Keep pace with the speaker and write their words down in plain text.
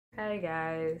Hi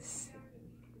guys.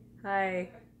 Hi.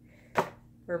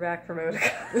 We're back from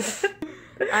Otakon.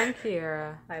 I'm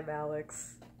Kierra. I'm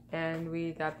Alex. And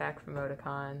we got back from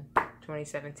Otakon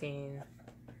 2017.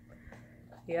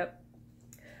 Yep.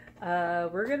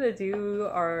 We're gonna do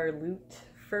our loot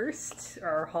first,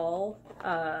 our haul,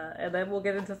 and then we'll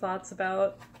get into thoughts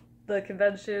about the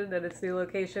convention and its new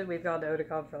location. We've gone to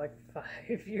Otakon for like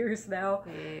 5 years now.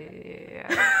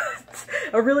 Yeah.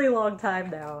 A really long time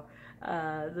now.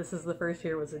 This is the first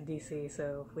year it was in DC,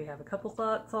 so we have a couple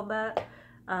thoughts on that.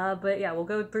 But yeah, we'll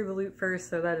go through the loot first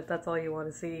so that if that's all you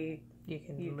want to see, you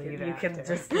can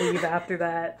just leave after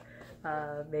that.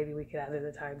 Maybe we could add in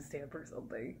a timestamp or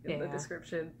something in the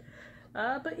description.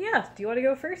 But yeah, do you want to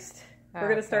go first? We're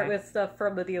going to start with stuff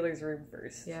from the dealer's room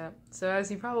first. Yeah, so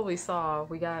as you probably saw,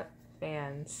 we got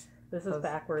fans. This is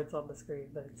backwards on the screen,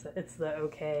 but it's the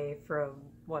OK from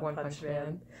One Punch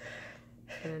Man.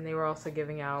 And then they were also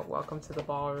giving out Welcome to the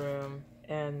Ballroom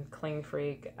and Cling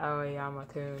Freak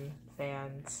Aoyama-kun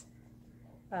fans.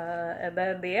 And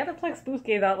then the Aniplex booth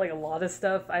gave out like a lot of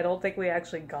stuff. I don't think we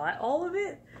actually got all of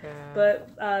it, Yeah.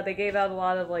 but they gave out a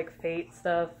lot of like Fate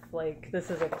stuff. Like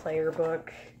this is a player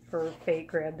book for Fate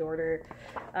Grand Order.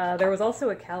 There was also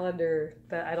a calendar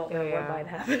that I don't know where mine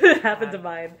happened to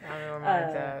mine. I don't know where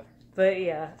mine's at. But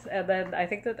yeah, and then I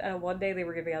think that one day they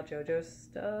were giving out JoJo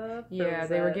stuff. Yeah,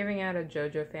 they were giving out a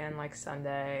JoJo fan like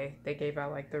Sunday. They gave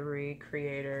out like the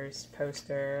Recreators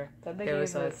poster. Then they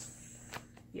gave us...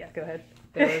 Yeah, go ahead.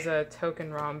 There was a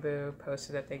Token Rambu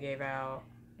poster that they gave out.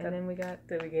 And then we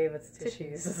gave us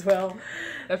tissues as well.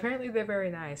 Apparently they're very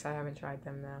nice. I haven't tried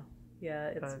them though. Yeah,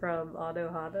 it's from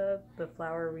Anohana, the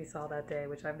flower we saw that day,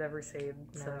 which I've never seen.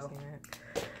 Never seen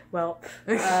it. Well,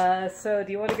 so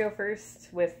do you want to go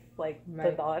first with like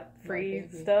the not-free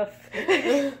stuff?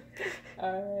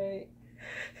 Alright.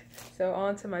 So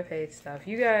on to my paid stuff.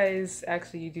 You guys,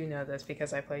 actually you do know this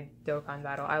because I played Dokkan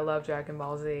Battle. I love Dragon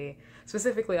Ball Z.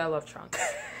 Specifically, I love Trunks.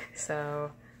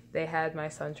 So they had my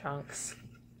son Trunks.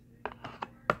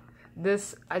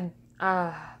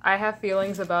 I have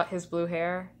feelings about his blue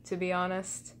hair, to be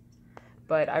honest.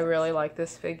 But I really like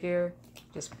this figure.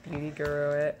 Just beauty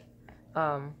guru it.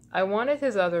 I wanted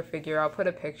his other figure. I'll put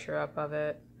a picture up of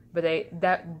it. But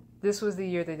this was the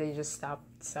year that they just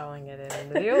stopped selling it in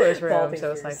the dealer's room.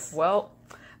 So it's like, well,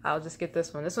 I'll just get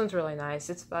this one. This one's really nice.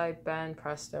 It's by Ben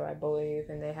Presto, I believe,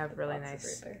 and they have really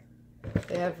nice.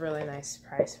 They have really nice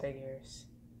price figures.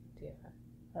 Do you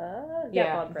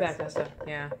have that? Ben Presto.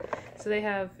 Yeah. So they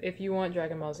have. If you want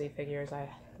Dragon Ball Z figures, I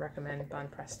recommend Ben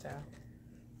Presto.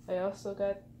 I also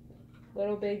got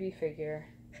little baby figure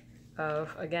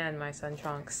of, again, my son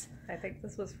Trunks. I think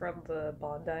this was from the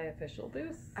Bondi official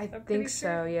booth. I think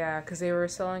so, yeah, because they were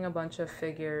selling a bunch of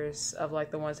figures of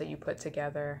like the ones that you put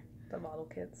together. The model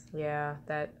kits. Yeah,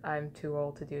 that I'm too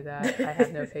old to do that. I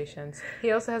have no patience.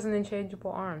 He also has an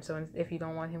interchangeable arm, so if you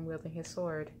don't want him wielding his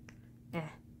sword,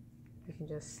 you can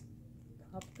just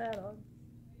pop that on.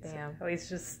 Bam. So he's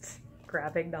just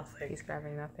grabbing nothing. He's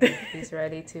grabbing nothing. He's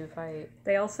ready to fight.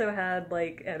 They also had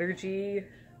like energy.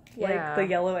 Like the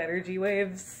yellow energy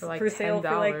waves for sale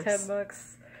for like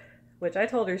 $10, which I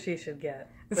told her she should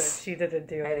get, but she didn't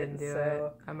do it. I didn't do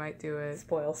it. I might do it.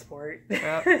 Spoil sport.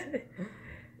 Yep.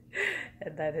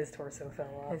 And then his torso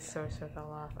fell off. His torso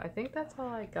fell off. I think that's all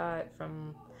I got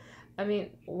from. I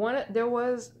mean, there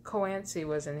was Koansi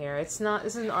was in here. It's not.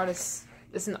 This is an artist.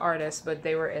 It's an artist, but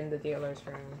they were in the dealer's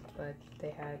room. But they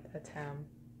had a Tem,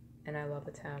 and I love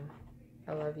a Tem.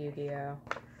 I love Yu-Gi-Oh.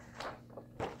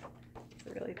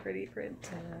 Really pretty print.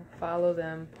 Follow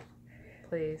them,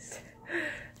 please.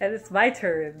 And it's my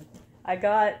turn. I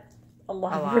got a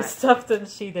lot more stuff than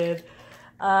she did.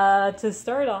 To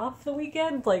start off the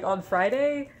weekend, like on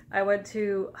Friday, I went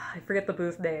to, I forget the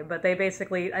booth name, but they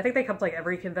basically, I think they come to like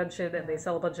every convention and they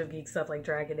sell a bunch of geek stuff like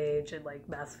Dragon Age and like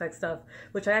Mass Effect stuff,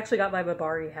 which I actually got my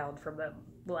Mabari Hound from them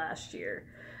last year.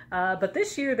 But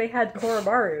this year they had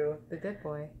Koromaru, the good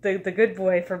boy, the good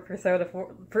boy from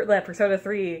Persona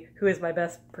 3, who is my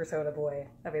best Persona boy.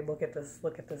 I mean, look at this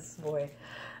boy.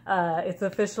 It's an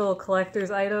official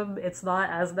collector's item. It's not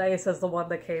as nice as the one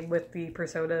that came with the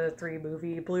Persona 3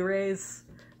 movie Blu-rays,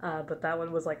 but that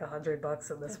one was like $100,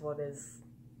 and this one is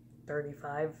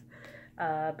 $35.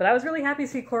 But I was really happy to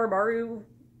see Koromaru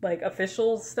like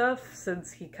official stuff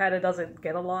since he kind of doesn't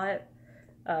get a lot.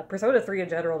 Persona 3 in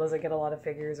general doesn't get a lot of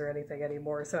figures or anything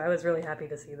anymore, so I was really happy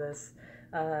to see this.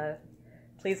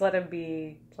 Please let him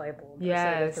be playable.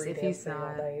 Yes, Persona 3 if he's not.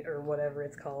 All Night or whatever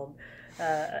it's called.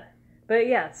 But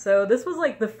yeah, so this was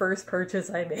like the first purchase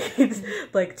I made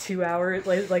like 2 hours,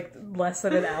 like less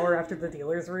than an hour after the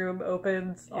dealer's room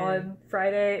opened on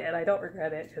Friday, and I don't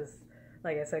regret it because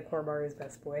Like I said, Kormaru's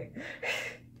best boy.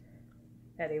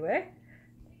 Anyway.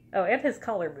 Oh, and his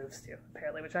collar moves too,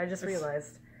 apparently, which I just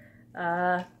realized.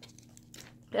 And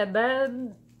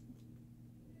then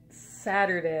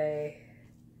Saturday.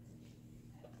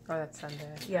 Oh, that's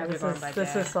Sunday. Yeah,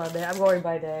 This is Sunday. I'm going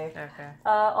by day. Okay.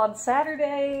 On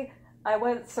Saturday, I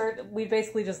went. We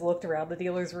basically just looked around the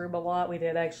dealer's room a lot. We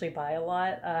didn't actually buy a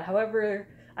lot. However,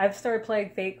 I've started playing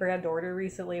Fate Grand Order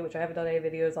recently, which I haven't done any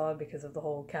videos on because of the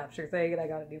whole capture thing, and I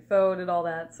got a new phone and all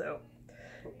that. So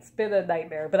it's been a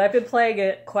nightmare. But I've been playing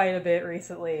it quite a bit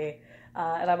recently,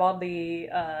 and I'm on the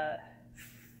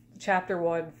Chapter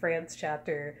 1 France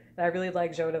chapter. And I really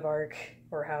like Joan of Arc,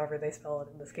 or however they spell it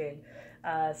in this game.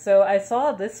 So I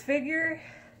saw this figure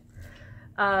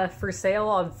for sale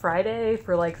on Friday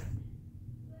for like,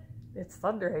 it's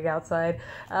thundering outside.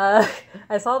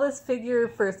 I saw this figure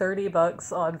for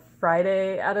 $30 on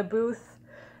Friday at a booth,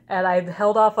 and I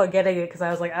held off on getting it because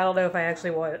I was like, I don't know if I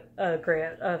actually want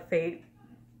a Fate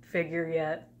figure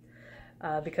yet,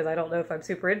 because I don't know if I'm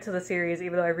super into the series,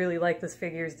 even though I really like this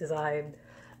figure's design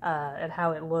and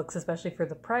how it looks, especially for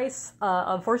the price.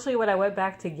 Unfortunately, when I went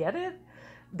back to get it,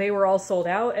 they were all sold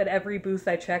out, and every booth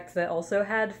I checked that also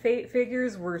had Fate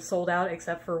figures were sold out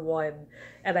except for one,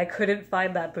 and I couldn't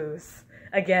find that booth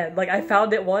again. Like, I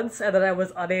found it once, and then I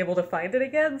was unable to find it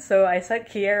again, so I sent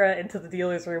Kierra into the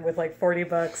dealer's room with like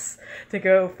 $40 to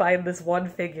go find this one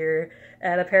figure,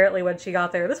 and apparently when she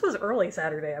got there, this was early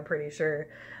Saturday, I'm pretty sure,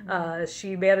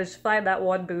 she managed to find that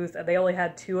one booth, and they only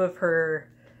had 2 of her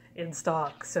in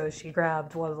stock, so she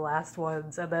grabbed one of the last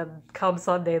ones, and then come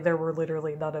Sunday there were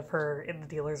literally none of her in the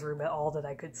dealer's room at all that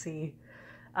I could see.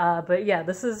 But yeah,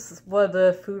 this is one of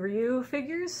the Furyu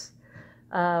figures,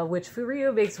 which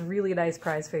Furyu makes really nice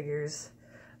prize figures,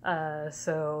 and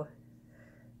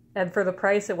for the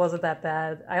price it wasn't that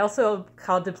bad. I also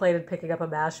contemplated picking up a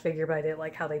MASH figure, but I didn't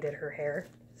like how they did her hair,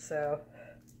 so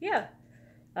yeah.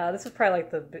 This was probably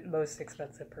like the most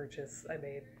expensive purchase I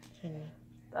made.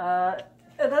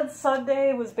 And then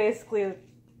Sunday was basically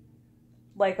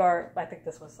like I think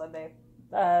this was Sunday,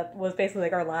 was basically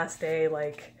like our last day,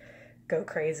 like, go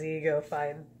crazy, go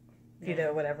find, you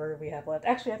know, whatever we have left.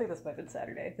 Actually, I think this might have been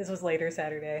Saturday. This was later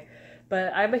Saturday.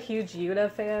 But I'm a huge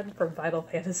Yuna fan from Final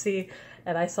Fantasy,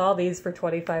 and I saw these for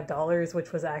 $25,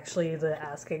 which was actually the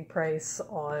asking price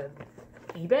on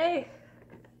eBay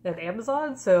and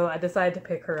Amazon, so I decided to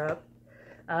pick her up.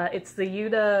 It's the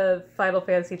Yuna Final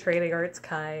Fantasy Trading Arts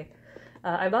Kai.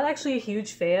 I'm not actually a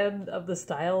huge fan of the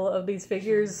style of these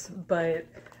figures, but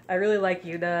I really like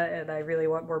Yuna, and I really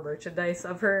want more merchandise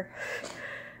of her.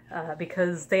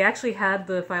 Because they actually had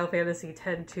the Final Fantasy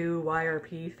X-2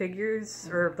 YRP figures,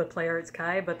 or the Play Arts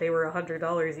Kai, but they were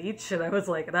 $100 each, and I was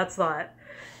like, I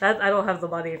don't have the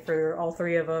money for all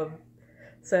 3 of them.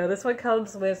 So this one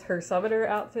comes with her Summoner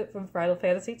outfit from Final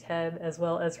Fantasy X, as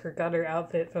well as her Gunner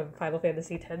outfit from Final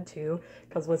Fantasy X-2.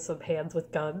 Comes with some hands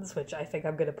with guns, which I think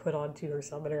I'm going to put onto her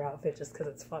Summoner outfit just because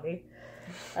it's funny.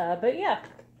 But yeah.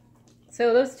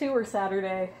 So those 2 were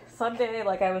Saturday. Sunday,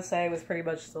 like I was saying, was pretty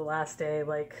much the last day,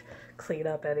 like, clean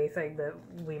up anything that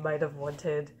we might have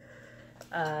wanted.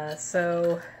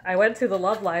 So I went to the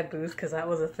Love Line booth because that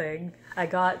was a thing. I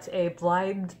got a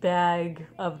blind bag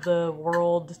of the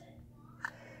world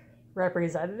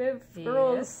representative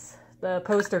girls, the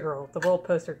world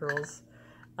poster girls,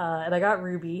 and I got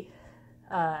Ruby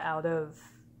out of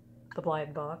the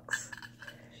blind box.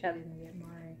 She didn't get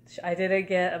Mari. I didn't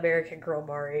get American Girl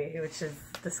Mari, which is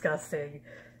disgusting.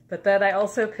 But then I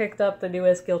also picked up the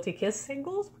newest Guilty Kiss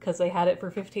singles because they had it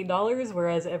for $15,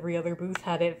 whereas every other booth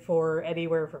had it for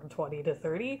anywhere from $20 to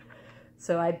 $30.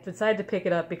 So I decided to pick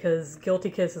it up because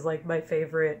Guilty Kiss is like my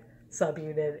favorite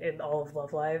subunit in all of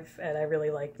Love Live, and I really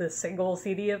like this single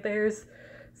CD of theirs.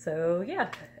 So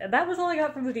yeah, and that was all I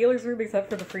got from the dealer's room except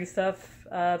for the free stuff.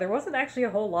 There wasn't actually a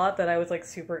whole lot that I was like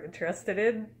super interested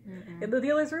in the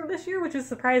dealer's room this year, which is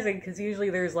surprising because usually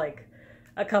there's like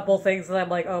a couple things that I'm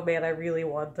like, oh man, I really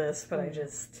want this, but I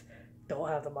just don't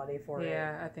have the money for it.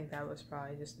 Yeah, I think that was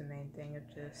probably just the main thing of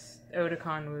just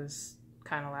Otakon was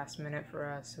kind of last minute for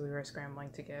us, so we were scrambling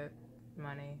to get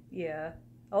money. Yeah.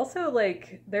 Also,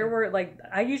 like, there were, like,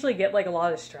 I usually get, like, a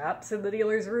lot of straps in the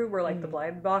dealer's room, or, like, the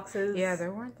blind boxes. Yeah,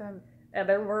 there weren't that... And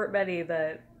there weren't many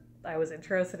that I was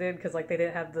interested in, because, like, they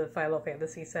didn't have the Final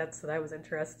Fantasy sets that I was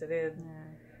interested in.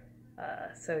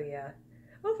 Yeah. So, yeah.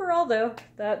 Overall, though,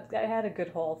 I had a good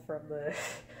haul from the...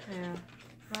 Yeah.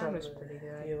 That was pretty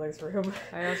good. Dealer's room.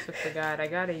 I also forgot, I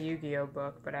got a Yu-Gi-Oh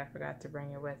book, but I forgot to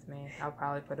bring it with me. I'll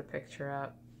probably put a picture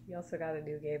up. You also got a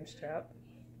new game strap.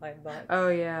 Box. Oh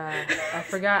yeah, I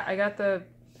forgot. I got the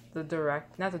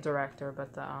not the director,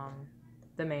 but the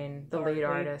the Harvey. lead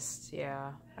artist.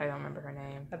 Yeah, I don't remember her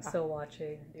name. I'm still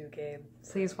watching New Game.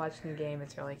 Please watch New Game.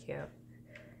 It's really cute.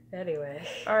 Anyway.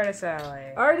 Artist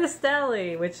Alley. Artist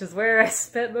Alley, which is where I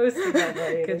spent most of my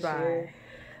money Goodbye. this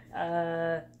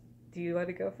year. Do you want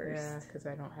to go first? Yeah, because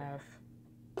I don't have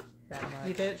that much.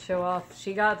 You didn't show off.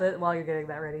 She got this while you're getting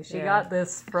that ready. She got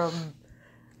this from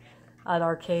an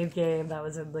arcade game that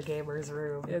was in the gamer's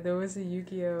room. Yeah, there was a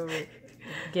Yu-Gi-Oh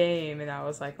game, and I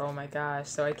was like, oh my gosh.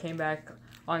 So I came back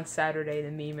on Saturday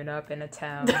to meme it up in a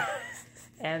town.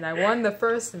 And I won the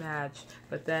first match,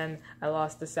 but then I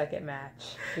lost the second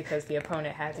match because the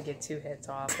opponent had to get 2 hits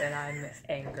off, and I'm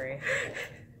angry.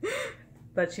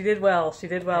 But she did well. She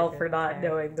did well for not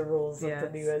knowing the rules of Yes.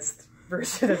 the newest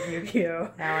version of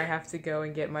Yu-Gi-Oh! Now I have to go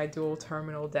and get my dual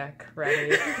terminal deck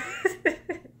ready.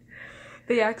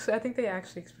 I think they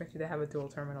actually expect you to have a dual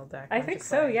terminal deck. I think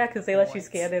so, yeah, because they let you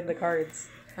scan in the cards.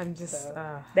 I'm just...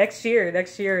 So, next year,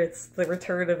 it's the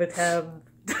return of Atem.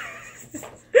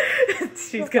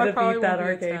 She's gonna beat that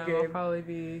arcade game. I'll probably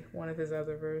be one of his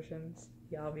other versions.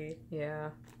 Yummy.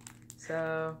 Yeah.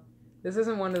 So, this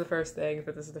isn't one of the first things,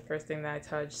 but this is the first thing that I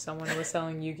touched. Someone was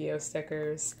selling Yu-Gi-Oh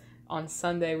stickers. On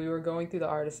Sunday, we were going through the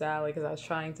Artist Alley because I was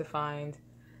trying to find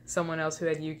someone else who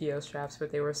had Yu-Gi-Oh straps,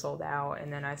 but they were sold out.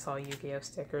 And then I saw Yu-Gi-Oh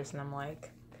stickers, and I'm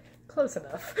like... Close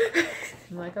enough.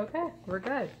 I'm like, okay, we're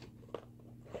good.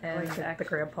 And the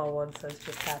grandpa one says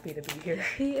just happy to be here.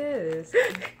 He is.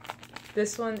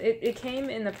 This one, it came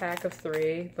in a pack of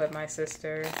 3, but my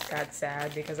sister got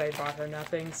sad because I bought her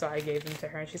nothing, so I gave them to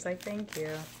her, and she's like, thank you.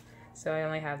 So I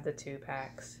only have the 2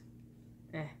 packs.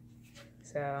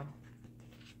 So,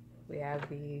 we have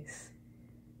these.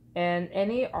 And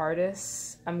any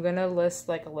artists, I'm gonna list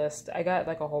like a list. I got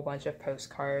like a whole bunch of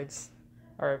postcards,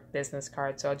 or business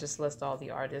cards, so I'll just list all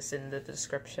the artists in the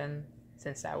description,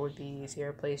 since that would be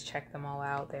easier. Please check them all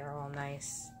out. They are all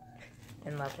nice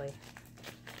and lovely.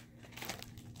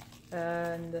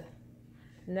 And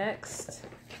next,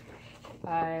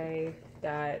 I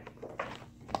got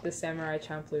the Samurai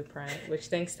Champ blueprint, which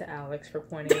thanks to Alex for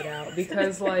pointing it out,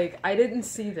 because like I didn't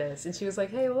see this, and she was like,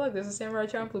 hey look, there's a Samurai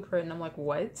Champ blueprint, and I'm like,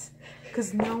 what?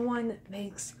 Because no one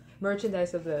makes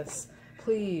merchandise of this.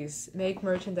 Please make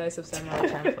merchandise of Samurai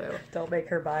Champloo. Don't make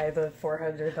her buy the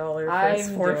 $400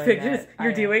 I'm 4 doing figures. it.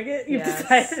 You're doing it? You've Yes.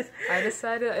 decided? I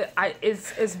decided.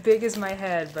 It's as big as my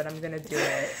head, but I'm gonna do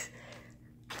it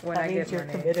when That I means get you're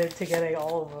money. committed to getting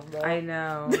all of them, though. I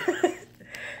know.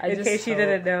 In case you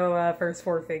didn't know, First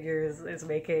Four Figures is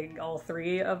making all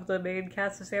 3 of the main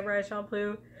cast of Samurai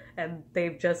Champloo, and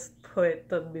they've just put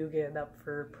the Mugen up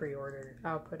for pre-order.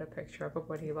 I'll put a picture up of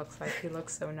what he looks like. He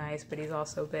looks so nice, but he's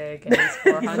also big, and he's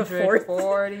He's a fourth.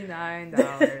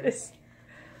 $449.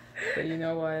 But you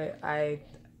know what?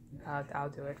 I'll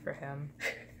do it for him.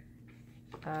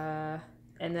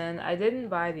 And then I didn't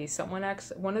buy these. One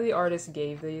of the artists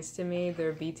gave these to me.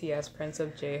 They're BTS prints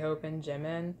of J-Hope and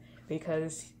Jimin,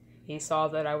 because he saw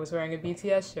that I was wearing a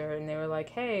BTS shirt, and they were like,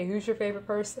 hey, who's your favorite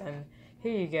person?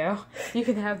 Here you go. You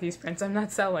can have these prints. I'm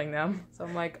not selling them. So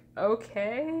I'm like,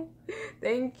 okay,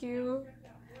 thank you.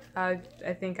 I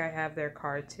think I have their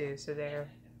card too, so they're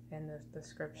in the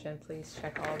description. Please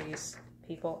check all these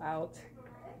people out.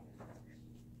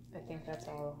 I think that's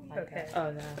all I got.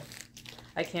 Oh no.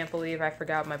 I can't believe I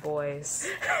forgot my boys.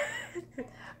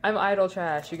 I'm idle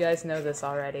trash. You guys know this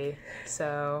already.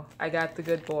 So I got the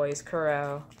good boys,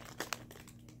 Kuro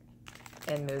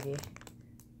and Mugi.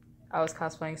 I was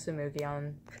cosplaying Sumugi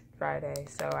on Friday,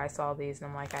 so I saw these and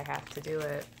I'm like, I have to do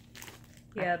it.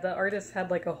 Yeah, the artist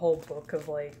had like a whole book of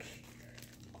like,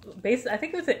 I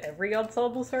think it was every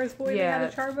Ensemble Stars boy they had a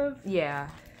charm of. Yeah.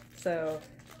 So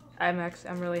I'm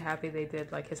really happy they did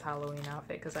like his Halloween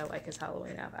outfit, because I like his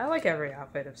Halloween outfit. I like every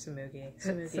outfit of Sumugi.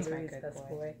 Sumugi's my good best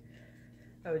boy.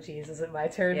 Oh geez, is it my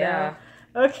turn Yeah.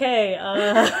 now? Okay.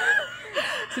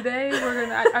 Today we're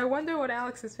gonna. I wonder what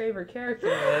Alex's favorite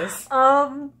character is.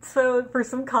 So for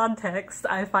some context,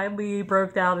 I finally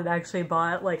broke down and actually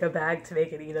bought like a bag to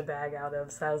make an eat a bag out of.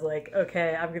 So I was like,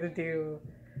 okay, I'm gonna do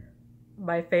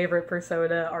my favorite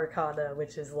Persona Arcana,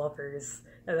 which is Lovers,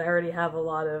 and I already have a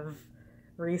lot of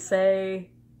Risei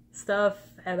stuff,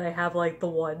 and I have like the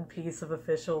one piece of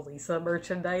official Lisa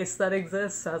merchandise that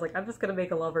exists. So I was like, I'm just gonna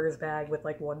make a Lovers bag with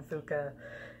like one Fuka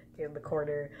in the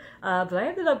corner. But I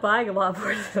ended up buying a lot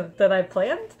more than I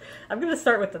planned. I'm going to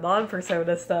start with the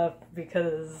non-Persona stuff,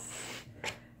 because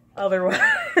otherwise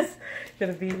I'm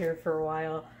going to be here for a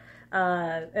while.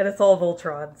 And it's all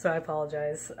Voltron, so I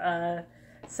apologize.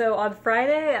 So on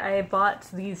Friday, I bought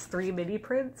these 3 mini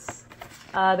prints.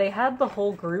 They had the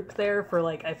whole group there for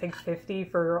like, I think 50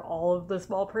 for all of the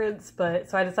small prints,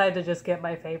 but so I decided to just get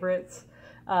my favorites.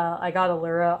 I got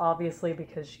Allura, obviously,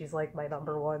 because she's like my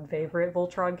 #1 favorite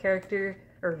Voltron character,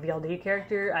 or VLD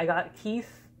character. I got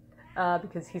Keith,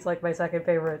 because he's like my second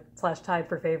favorite / tied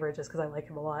for favorite, just because I like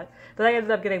him a lot. Then I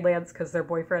ended up getting Lance because they're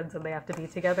boyfriends and they have to be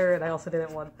together, and I also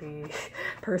didn't want the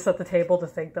person at the table to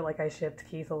think that like I shipped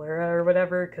Keith Allura or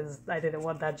whatever, because I didn't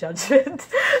want that judgment.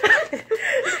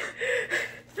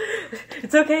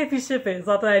 It's okay if you ship it. It's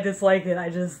not that I dislike it. I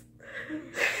just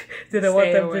didn't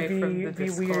want them to be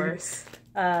weird.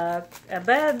 And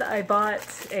then I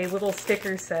bought a little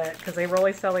sticker set because they were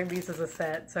only selling these as a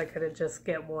set, so I couldn't just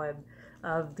get one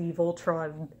of the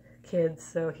Voltron kids.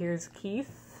 So here's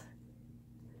Keith.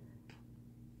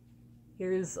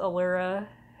 Here's Allura.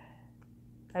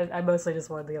 I mostly just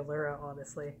wanted the Allura,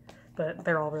 honestly, but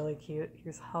they're all really cute.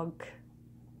 Here's Hunk.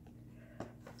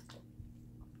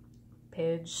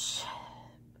 Pidge,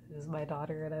 who's my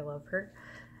daughter and I love her.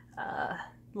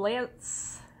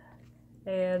 Lance.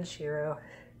 And Shiro.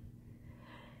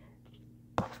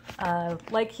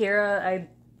 Like Kierra, I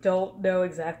don't know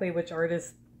exactly which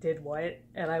artist did what,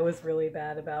 and I was really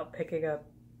bad about picking up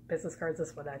business cards.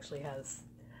 This one actually has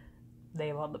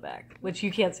name on the back, which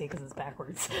you can't see because it's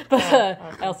backwards. But okay.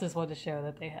 I also just wanted to show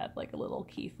that they had like a little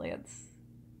Keith Lance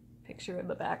picture in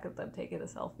the back of them taking a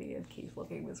selfie and Keith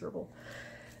looking miserable.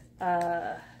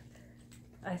 I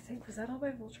think, was that all my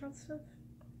Voltron stuff?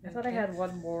 I thought I had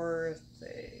one more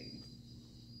thing.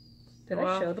 Did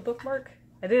I show the bookmark?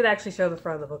 I didn't actually show the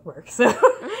front of the bookmark, so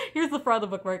here's the front of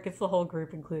the bookmark. It's the whole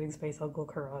group, including Space Uncle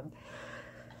Kuran.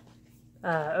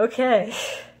 Okay.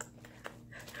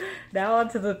 Now on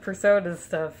to the Persona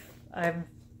stuff. I'm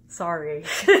sorry.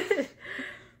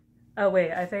 Oh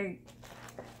wait, I think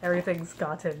everything's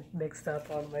gotten mixed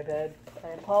up on my bed. I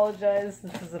apologize.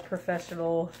 This is a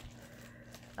professional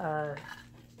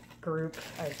group,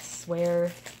 I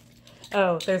swear.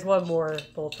 Oh, there's one more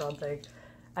Voltron thing.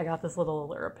 I got this little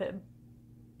Allura pin,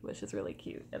 which is really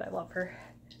cute, and I love her.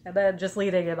 And then just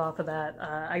leading it off of that,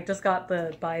 I just got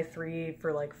the buy 3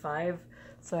 for like 5,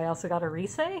 so I also got a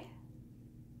Rise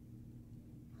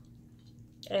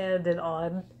and an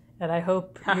On, and I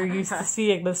hope you're used to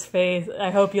seeing this face.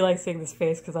 I hope you like seeing this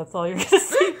face, because that's all you're going to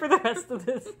see for the rest of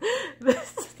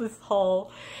this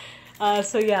haul.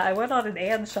 So yeah, I went on an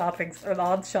On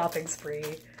shopping spree,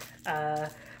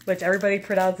 which everybody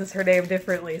pronounces her name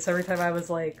differently, so every time I was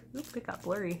like, oop, it got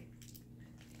blurry.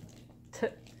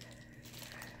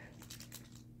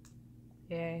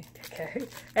 Yay. Okay.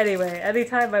 Anyway,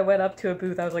 anytime I went up to a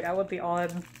booth, I was like, I want the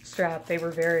On strap. They were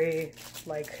very,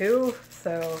 like, who?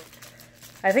 So,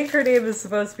 I think her name is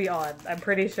supposed to be On. I'm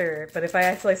pretty sure. But if I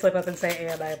actually slip up and say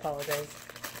Anne, I apologize.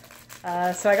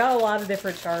 So I got a lot of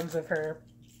different charms of her.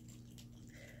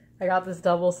 I got this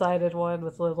double-sided one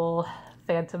with a little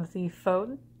Phantom Thief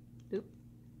phone. Oop.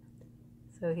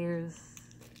 So here's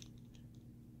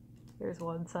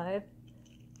one side.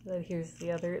 And then here's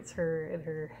the other. It's her in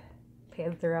her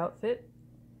Panther outfit.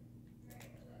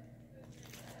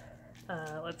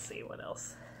 Let's see what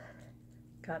else.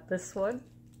 Got this one.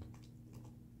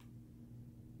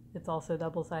 It's also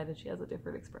double-sided. She has a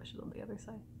different expression on the other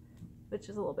side, which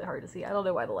is a little bit hard to see. I don't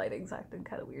know why the lighting's acting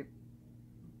kind of weird.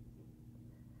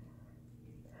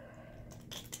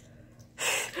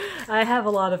 I have a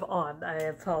lot of On. I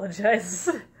apologize.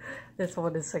 This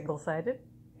one is single-sided.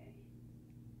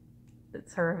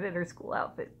 It's her in her school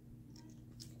outfit.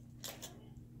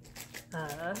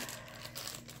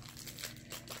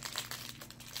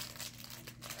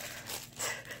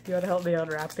 You want to help me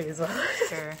unwrap these?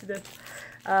 Sure.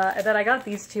 And then I got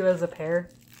these two as a pair.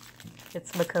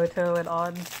 It's Makoto and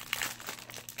On.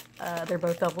 They're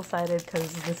both double-sided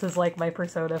because this is like my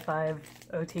Persona 5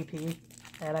 OTP,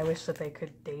 and I wish that they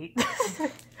could date.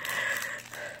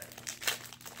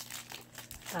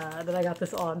 Then I got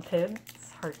this On pin.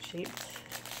 It's heart-shaped.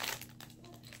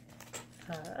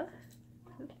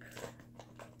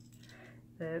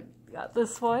 Then got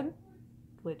this one,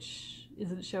 which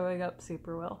isn't showing up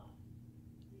super well.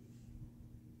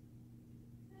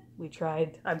 We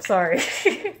tried. I'm sorry.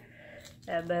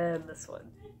 And then this one.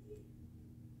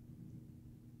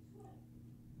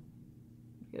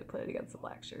 I'm gonna put it against the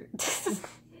black shirt.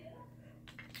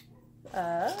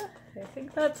 I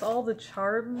think that's all the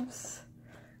charms.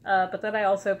 But then I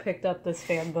also picked up this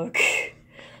fan book,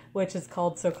 which is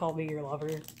called So Call Me Your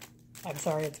Lover. I'm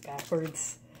sorry, it's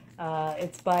backwards.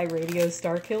 It's by Radio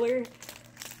Starkiller.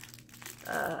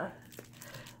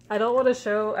 I don't want to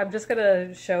show, I'm just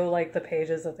gonna show like the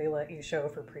pages that they let you show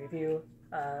for preview,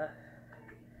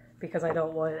 because I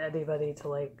don't want anybody to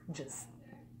like just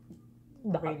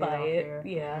not buy it.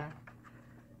 Yeah.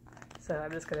 So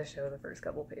I'm just going to show the first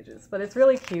couple pages. But it's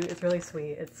really cute. It's really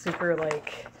sweet. It's super,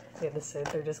 like,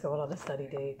 innocent. They're just going on a study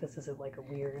date. This isn't, like, a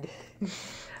weird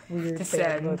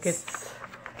fan book. It's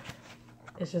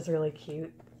just really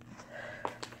cute.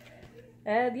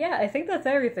 And, yeah, I think that's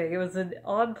everything. It was an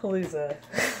On Palooza.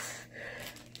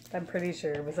 I'm pretty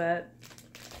sure. Was that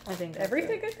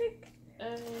everything, I think?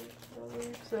 I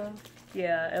believe so.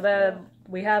 Yeah, and then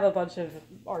we have a bunch of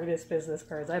artist business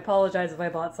cards. I apologize if I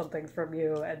bought something from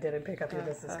you and didn't pick up your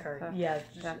business card. Yeah,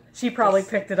 she probably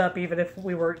picked it up even if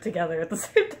we weren't together at the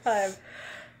same time.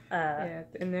 Yeah,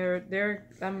 and there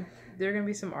gonna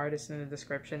be some artists in the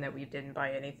description that we didn't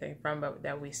buy anything from, but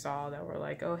that we saw that were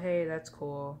like, oh hey, that's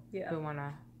cool. Yeah, we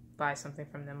wanna buy something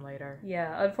from them later.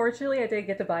 Yeah, unfortunately I didn't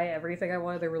get to buy everything I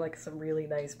wanted. There were like some really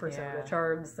nice Persona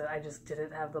charms that I just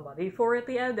didn't have the money for at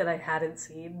the end, and I hadn't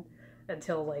seen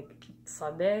until like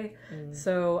Sunday.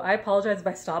 So I apologize if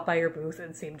I stopped by your booth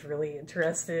and seemed really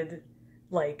interested,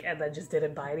 like, and then just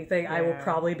didn't buy anything. I will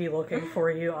probably be looking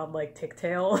for you on like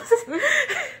Ticktail.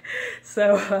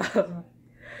 So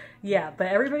yeah, but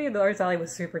everybody in the Arts Alley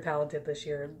was super talented this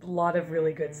year. A lot of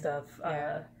really good stuff.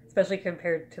 Especially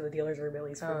compared to the dealer's room, at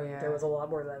least for me. There was a lot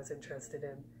more that I was interested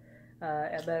in.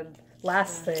 And then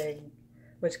last thing,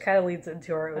 which kind of leads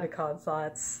into our Otakon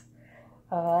thoughts.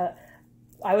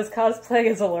 I was cosplaying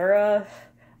as Allura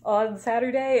on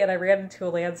Saturday, and I ran into a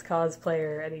Lance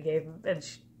cosplayer, and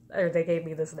they gave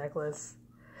me this necklace,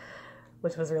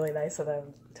 which was really nice of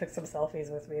them. Took some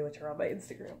selfies with me, which are on my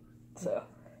Instagram. So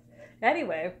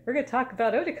anyway, we're going to talk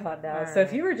about Otakon now. So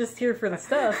if you were just here for the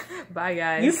stuff, bye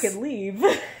guys. You can leave.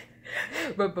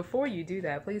 But before you do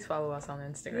that, please follow us on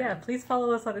Instagram. Yeah, please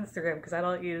follow us on Instagram, because I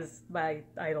don't use my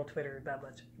idol Twitter that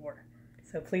much anymore.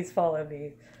 So please follow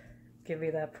me. Give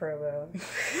me that promo.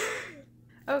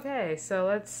 Okay, so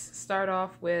let's start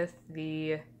off with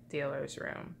the dealer's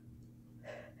room.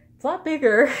 It's a lot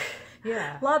bigger.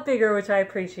 Yeah. A lot bigger, which I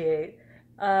appreciate.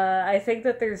 I think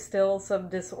that there's still some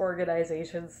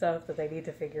disorganization stuff that they need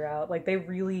to figure out. Like, they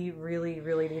really, really,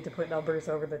 really need to put numbers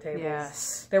over the tables.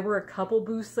 Yes. There were a couple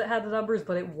booths that had the numbers,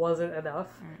 but it wasn't enough.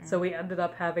 So we ended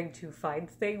up having to find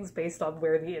things based on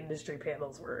where the industry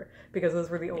panels were. Because those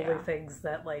were the only things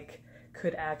that, like,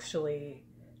 could actually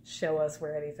show us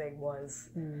where anything was.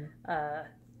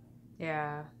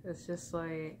 Yeah, it's just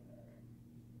like...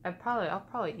 I'll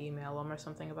probably email them or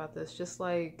something about this. Just,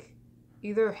 like...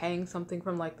 Either hang something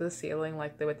from, like, the ceiling,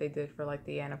 like what they did for, like,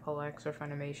 the Aniplex or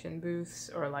Funimation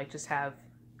booths, or, like, just have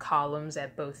columns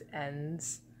at both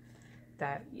ends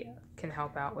that can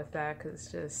help out with that,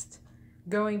 because just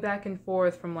going back and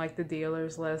forth from, like, the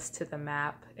dealer's list to the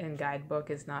map and guidebook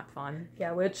is not fun.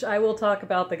 Yeah, which I will talk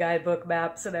about the guidebook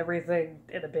maps and everything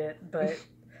in a bit, but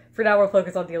for now we'll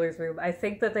focus on dealer's room. I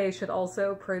think that they should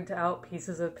also print out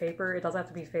pieces of paper, it doesn't have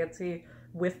to be fancy,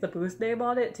 with the booth name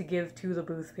on it to give to the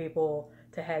booth people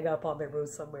to hang up on their booth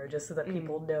somewhere, just so that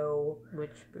people know which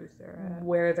booth they're at,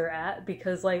 where they're at,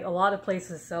 because like a lot of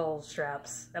places sell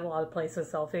straps and a lot of places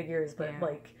sell figures, but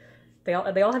like they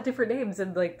all have different names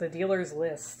in like the dealer's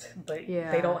list, but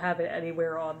they don't have it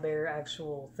anywhere on their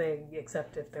actual thing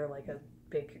except if they're like a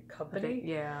big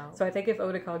company. So I think if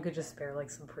Otakon could just spare like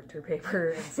some printer paper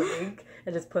and some ink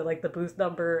and just put like the booth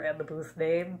number and the booth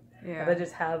name, and then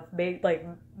just have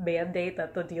mandate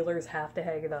that the dealers have to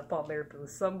hang it up on their booth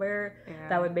somewhere,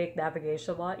 that would make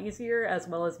navigation a lot easier, as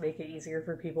well as make it easier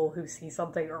for people who see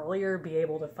something earlier be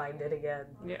able to find it again.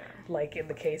 Like in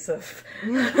the case of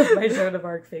my Joan of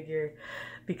Arc figure,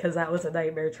 because that was a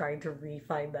nightmare trying to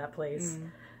re-find that place.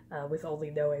 With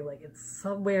only knowing, like, it's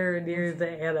somewhere near the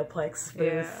Aniplex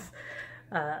booth.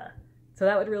 So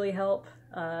that would really help.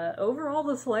 Overall,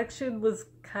 the selection was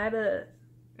kind of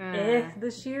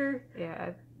this year.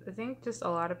 Yeah, I think just a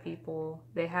lot of people,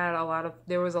 there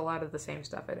was a lot of the same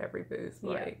stuff at every booth.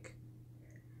 Like,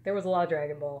 there was a lot of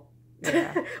Dragon Ball.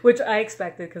 Which I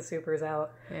expected because Super's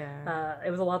out. It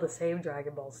was a lot of the same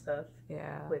Dragon Ball stuff.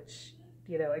 Which,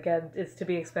 you know, again, is to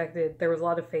be expected. There was a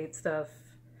lot of Fate stuff.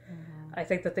 I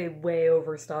think that they way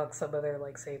overstocked some of their,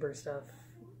 like, Saber stuff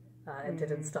and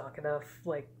didn't stock enough,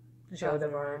 like, Joan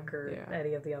of Arc or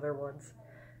any of the other ones.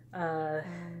 I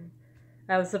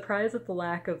was surprised at the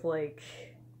lack of, like...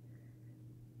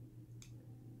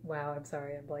 Wow, I'm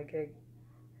sorry, I'm blanking.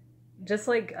 Just,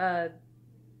 like, a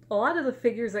lot of the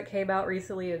figures that came out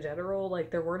recently in general,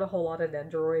 like, there weren't a whole lot of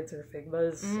Nendoroids or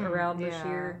Figmas around this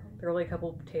year. There were only a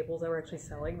couple tables that were actually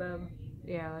selling them.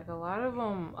 Yeah, like a lot of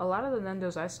the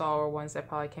Nendos I saw were ones that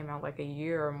probably came out like a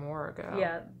year or more ago.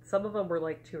 Yeah, some of them were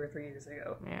like 2 or 3 years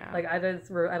ago. Like I don't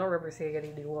remember seeing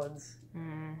any new ones,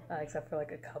 except for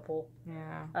like a couple.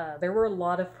 There were a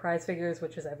lot of prize figures,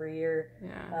 which is every year.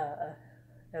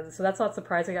 And so that's not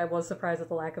surprising. I was surprised at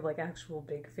the lack of like actual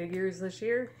big figures this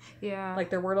year. Yeah. Like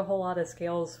there weren't a whole lot of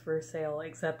scales for sale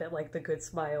except at like the Good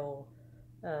Smile,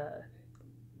 partner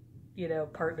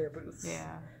booths.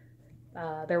 Yeah.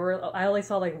 I only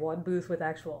saw like one booth with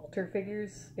actual altar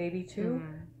figures, maybe two,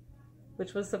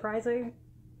 which was surprising.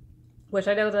 Which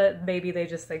I know that maybe they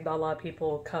just think not a lot of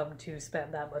people come to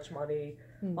spend that much money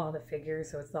on a figure,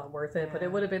 so it's not worth it. But it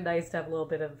would have been nice to have a little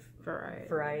bit of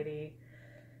variety.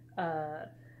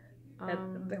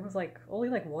 And there was only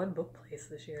one book place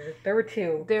this year. There were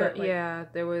two.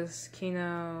 There was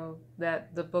Kino,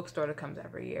 that the bookstore that comes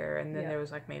every year, and then there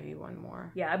was maybe one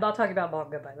more. Yeah, I'm not talking about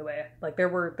manga, by the way. There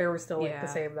were still the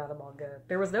same amount of manga.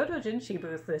 There was no doujinshi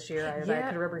booth this year. I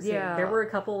can remember seeing. There were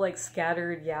a couple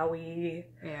scattered yaoi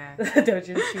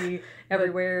doujinshi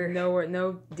everywhere.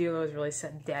 No dealer was really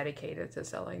dedicated to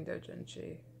selling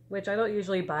doujinshi. Which I don't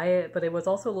usually buy it, but it was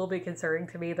also a little bit concerning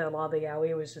to me that a lot of the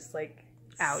yaoi was just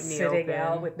out in the sitting open.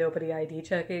 out with nobody ID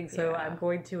checking, so I'm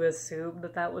going to assume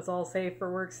that was all safe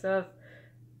for work stuff.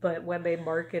 But when they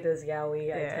mark it as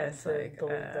yaoi, I tend to believe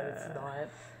that it's not.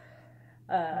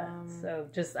 So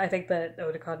I think that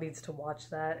Otakon needs to watch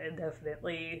that and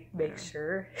definitely make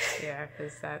sure. Yeah,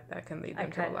 because that can lead them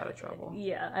to a lot of trouble.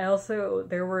 Yeah,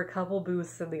 there were a couple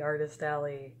booths in the artist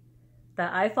alley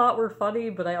that I thought were funny,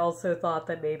 but I also thought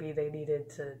that maybe they needed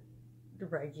to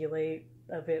regulate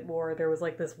a bit more. There was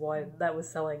this one that was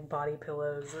selling body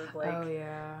pillows of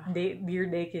near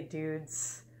naked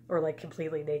dudes, or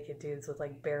completely naked dudes with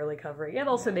barely covering, and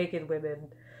also naked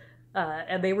women,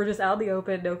 and they were just out in the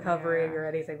open, no covering or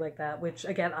anything like that, which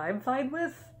again I'm fine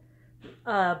with,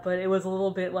 but it was a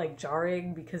little bit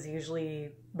jarring because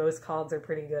usually most cons are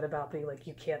pretty good about being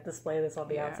you can't display this on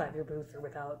the outside of your booth or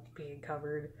without being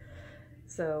covered.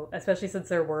 So especially since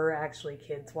there were actually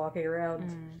kids walking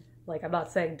around. I'm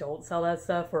not saying don't sell that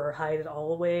stuff or hide it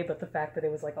all away, but the fact that it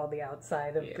was on the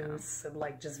outside of booths and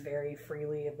just very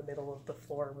freely in the middle of the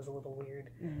floor was a little weird.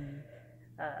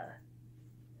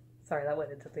 Sorry, that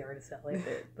went into the artist alley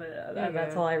bit, but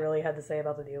that's all I really had to say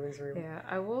about the dealer's room. Yeah,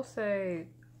 I will say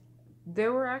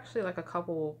there were actually a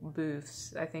couple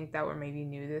booths I think that were maybe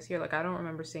new this year. I don't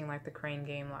remember seeing the Crane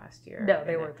game last year. No,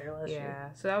 they weren't there last year.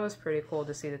 Yeah, so that was pretty cool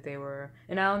to see that they were,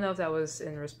 and I don't know if that was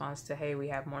in response to, hey, we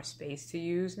have more space to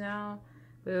use now,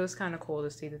 but it was kind of cool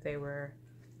to see that they were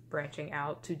branching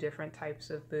out to different types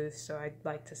of booths, so I'd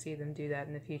like to see them do that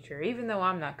in the future, even though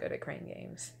I'm not good at Crane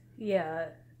games. Yeah,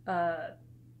 was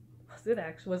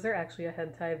there actually a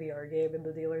hentai VR game in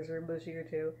the dealer's room this year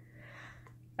too?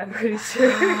 I'm pretty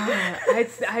sure.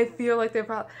 I feel like they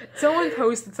probably... Someone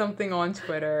posted something on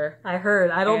Twitter. I heard.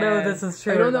 I don't know if this is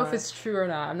true. I don't know if it's true or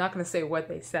not. I'm not going to say what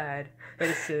they said, but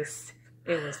it's just...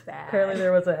 It was bad. Apparently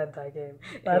there was a hentai game.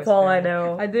 That's all bad. I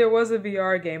know. There was a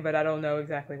VR game, but I don't know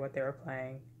exactly what they were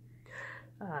playing.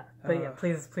 But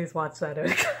please watch that.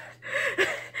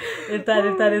 if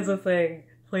that is a thing,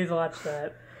 please watch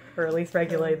that. Or at least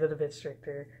regulate it a bit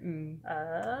stricter.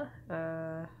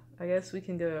 I guess we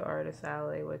can do an Artist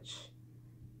Alley, which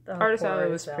Artist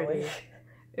Alley was pretty.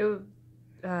 It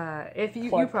if you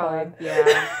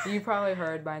probably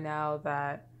heard by now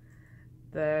that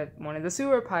one of the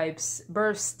sewer pipes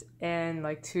burst and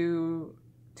two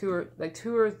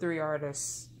or three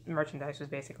artists' merchandise was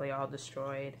basically all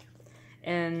destroyed,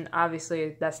 and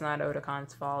obviously that's not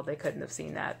Otakon's fault. They couldn't have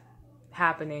seen that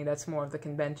happening. That's more of the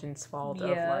convention's fault.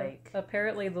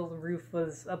 Apparently the roof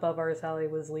was above our alley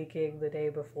was leaking the day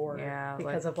before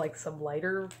because of some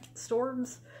lighter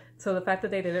storms, so the fact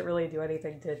that they didn't really do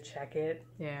anything to check it,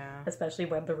 especially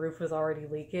when the roof was already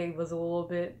leaking, was a little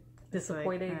bit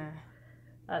disappointing.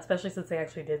 Especially since they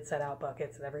actually did set out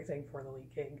buckets and everything for the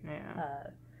leaking.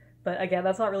 But again,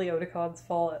 that's not really Otakon's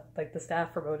fault. The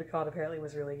staff from Otakon apparently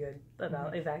was really good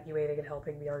about evacuating and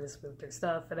helping the artists move their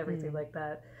stuff and everything like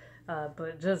that.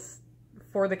 But just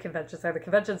for the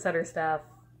convention center staff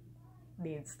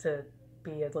needs to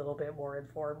be a little bit more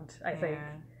informed, I think,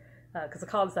 because the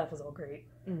con staff was all great.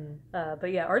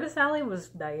 But yeah, Artist Alley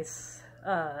was nice.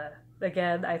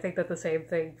 Again, I think that the same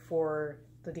thing for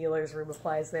the dealer's room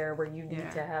applies there, where you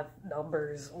need to have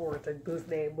numbers or the booth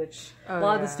name, which a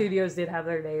lot of the studios did have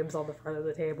their names on the front of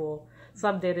the table.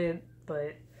 Some didn't,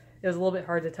 but it was a little bit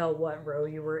hard to tell what row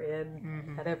you were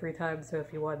in at every time. So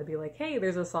if you wanted to be hey,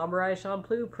 there's a Samurai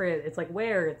Champloo print, it's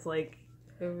where? It's it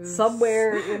was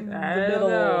somewhere in the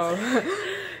middle.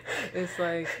 It's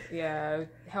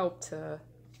help to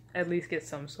at least get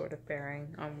some sort of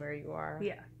bearing on where you are.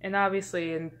 Yeah. And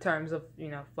obviously in terms of,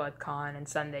 FudCon and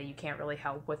Sunday, you can't really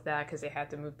help with that because they had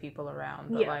to move people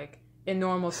around. But in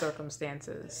normal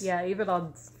circumstances. Yeah, even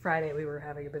on Friday we were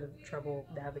having a bit of trouble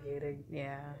navigating.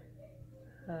 Yeah.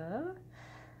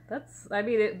 I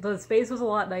mean, the space was a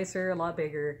lot nicer, a lot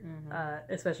bigger,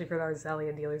 especially for the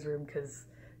Arzalian dealer's room, because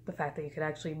the fact that you could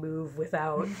actually move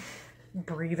without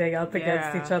breathing up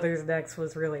against each other's necks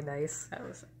was really nice. That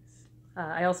was nice.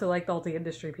 I also liked all the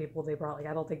industry people they brought. Like,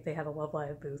 I don't think they had a Love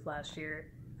Live booth last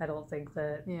year. I don't think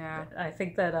that... Yeah. I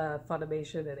think that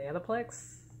Funimation and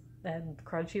Aniplex and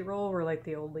Crunchyroll were, like,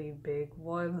 the only big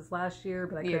ones last year,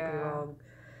 but I could be wrong.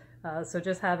 So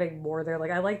just having more there,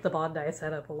 like, I like the Bondi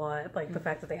setup a lot. Like, the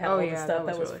fact that they had all the stuff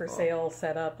that was really for sale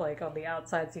set up, like, on the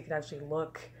outside so you could actually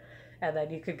look, and then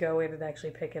you could go in and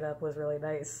actually pick it up was really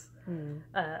nice.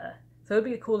 So it'd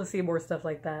be cool to see more stuff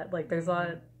like that. Like, there's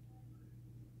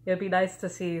it'd be nice to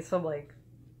see some, like,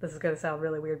 this is going to sound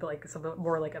really weird, but, like, some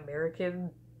more, like,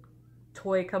 American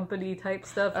toy company type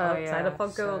stuff outside of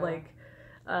Funko. So, like,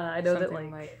 I know that,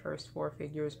 like first 4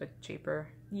 figures, but cheaper.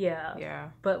 Yeah.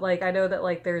 But, like, I know that,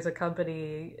 like, there's a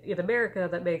company in America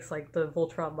that makes, like, the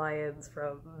Voltron Lions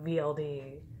from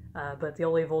VLD. But the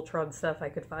only Voltron stuff I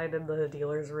could find in the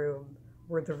dealer's room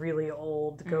were the really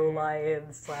old Go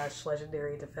Lions /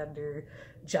 Legendary Defender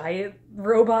giant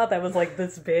robot that was, like,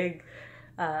 this big.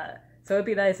 So it'd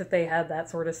be nice if they had that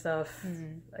sort of stuff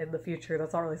in the future.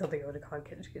 That's not really something Otakon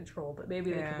can control, but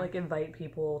maybe they could, like, invite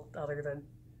people other than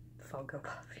Funko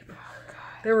Pop people. Oh, God.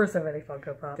 There were so many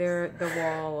Funko Pops. The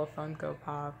wall of Funko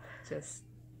Pop just...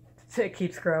 It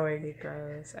keeps growing. It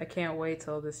grows. I can't wait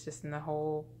till this just in the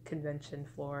whole convention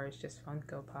floor is just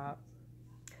Funko Pop.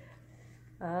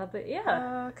 But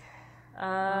yeah. Okay.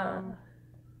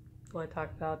 Want to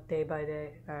talk about day by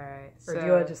day? Alright. Or do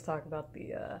you want to just talk about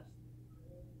the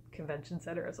convention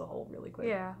center as a whole really quick?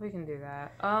 Yeah, we can do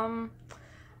that.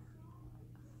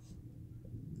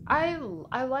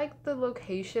 I like the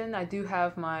location. I do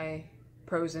have my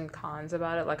pros and cons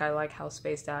about it. Like, I like how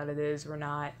spaced out it is. We're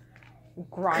not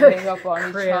grinding up on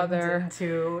each other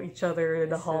into each other in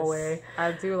the hallway.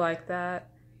 I do like that.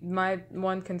 My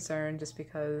one concern, just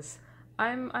because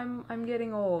I'm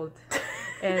getting old,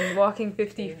 and walking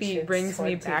 50 feet brings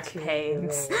me back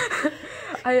pains.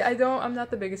 I'm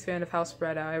not the biggest fan of how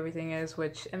spread out everything is,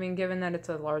 which, I mean, given that it's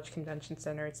a large convention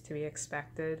center, it's to be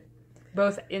expected.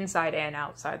 Both inside and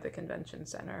outside the convention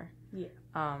center.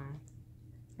 Yeah.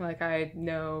 Like, I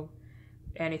know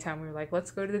anytime we were like,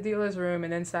 let's go to the dealer's room,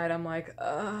 and inside I'm like,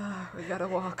 we gotta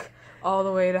walk all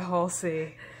the way to Hall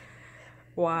C.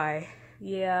 Why?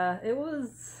 Yeah, it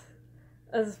was...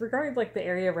 As regarding, like, the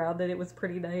area around it, it was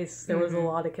pretty nice. There was a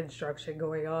lot of construction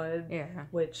going on. Yeah.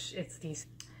 Which, it's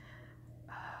decent.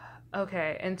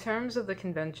 Okay, in terms of the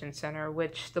convention center,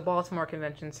 which the Baltimore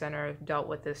Convention Center dealt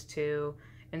with this too,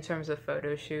 in terms of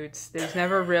photo shoots, there's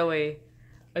never really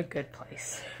a good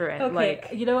place for it. Okay, like,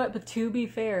 you know what? But to be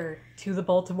fair to the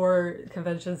Baltimore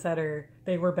Convention Center,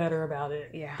 they were better about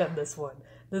it than this one.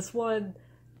 This one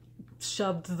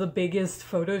shoved the biggest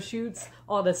photo shoots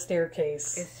on a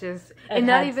staircase. It's just, and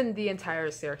not even the entire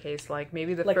staircase. Like,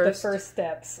 maybe the the first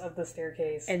steps of the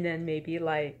staircase, and then maybe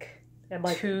like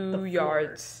 2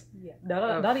 yards. Yeah,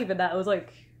 not even that. It was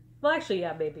like, well, actually,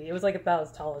 yeah, maybe it was like about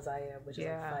as tall as I am, which is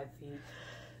like 5 feet.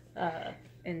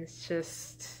 And it's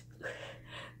just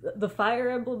the Fire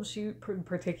Emblem shoot in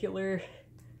particular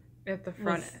at the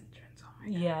front entrance. Oh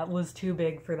my God. Yeah, it was too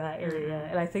big for that area,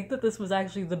 and I think that this was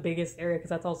actually the biggest area because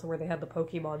that's also where they had the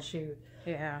Pokemon shoot.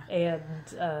 Yeah, and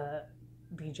the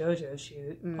JoJo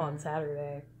shoot on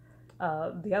Saturday.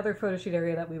 The other photo shoot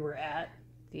area that we were at,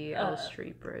 the L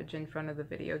Street Bridge in front of the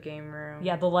video game room.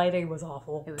 Yeah, the lighting was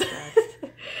awful. It was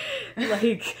bad.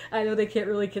 Like, I know they can't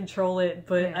really control it,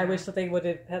 but I wish that they would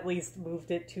have at least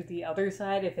moved it to the other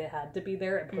side if it had to be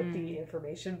there and put the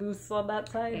information booths on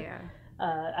that side. Yeah.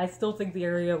 I still think the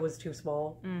area was too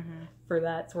small for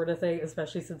that sort of thing,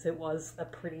 especially since it was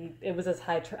it was as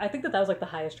high, I think that was like the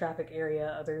highest traffic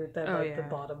area other than the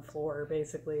bottom floor,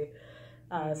 basically.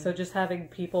 So just having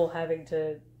people having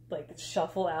to like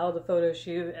shuffle out of the photo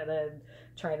shoot and then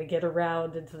trying to get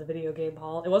around into the video game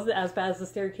hall. It wasn't as bad as the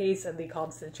staircase and the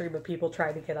constant stream of people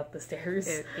trying to get up the stairs.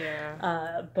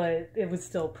 But it was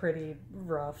still pretty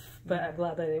rough. But I'm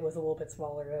glad that it was a little bit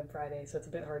smaller than Friday, so it's a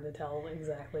bit hard to tell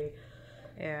exactly.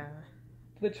 Yeah.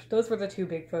 Which, those were the 2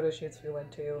 big photo shoots we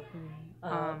went to.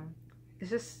 It's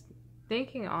just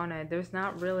thinking on it, there's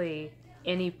not really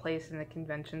any place in the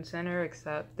convention center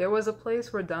except there was a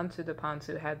place where Dansu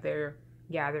Depansu had their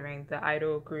gathering, the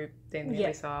idol group thing that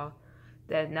we saw.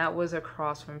 That was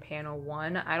across from panel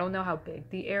 1. I don't know how big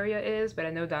the area is, but I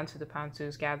know Dansu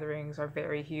Depansu's gatherings are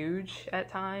very huge at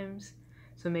times.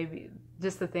 So maybe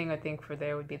just the thing I think for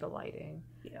there would be the lighting.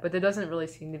 Yeah. But there doesn't really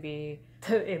seem to be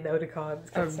in Otakon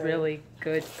a really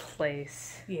good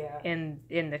place yeah. in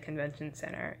the convention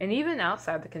center. And even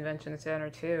outside the convention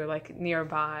center too, like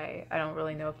nearby, I don't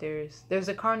really know if there's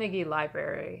a Carnegie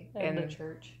Library and the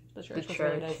church. The church was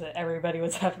really nice that everybody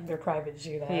was having their private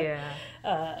shoot at.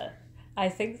 Yeah. I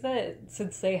think that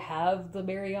since they have the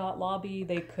Marriott lobby,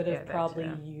 they could have probably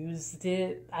used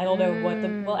it. I don't know what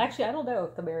the... Well, actually, I don't know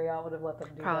if the Marriott would have let them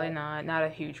do probably that. not. Not a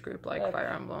huge group like Fire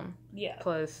Emblem. Yeah.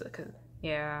 Plus,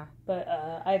 yeah. But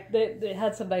they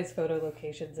had some nice photo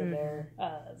locations in there.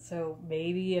 So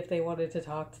maybe if they wanted to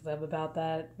talk to them about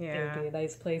that, it would be a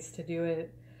nice place to do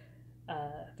it.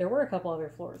 There were a couple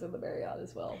other floors in the Marriott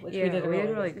as well, which we didn't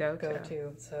really go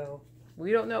to. So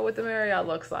we don't know what the Marriott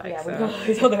looks like. Yeah, so.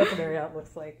 we don't know what the Marriott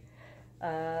looks like.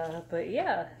 But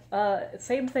yeah,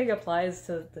 same thing applies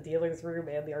to the dealer's room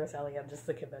and the Ars Allium, just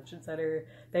the convention center.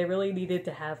 They really needed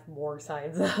to have more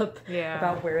signs up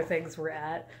about where things were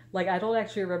at. Like, I don't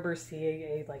actually remember seeing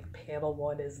a, like, panel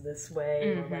 1 is this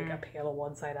way, or, like, a panel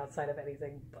 1 sign outside of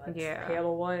anything but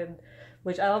panel 1,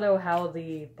 which I don't know how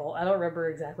I don't remember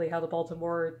exactly how the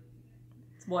Baltimore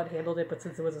one handled it, but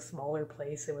since it was a smaller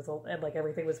place, it was, and, like,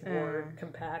 everything was more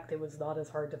compact, it was not as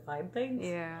hard to find things.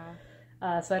 Yeah.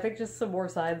 So I think just some more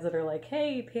signs that are like,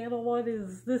 hey, panel 1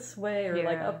 is this way, or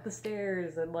like up the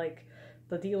stairs, and like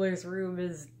the dealer's room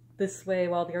is this way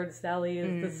while the artist alley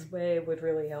is this way would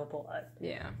really help a lot.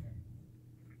 Yeah.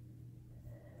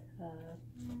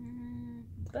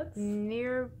 That's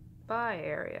nearby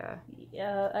area.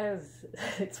 Yeah,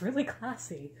 it's really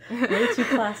classy. Way too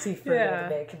classy for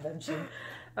an anime convention.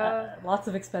 Lots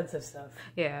of expensive stuff.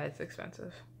 Yeah, it's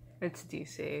expensive. It's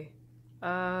DC.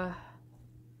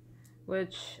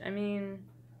 Which, I mean,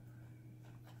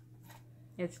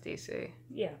 it's DC.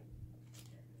 Yeah.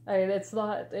 I mean, it's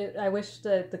not... I wish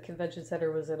that the convention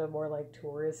center was in a more, like,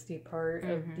 touristy part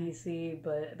of DC,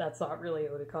 but that's not really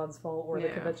Otakon's fault or the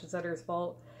convention center's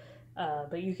fault.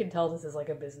 But you can tell this is, like,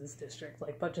 a business district,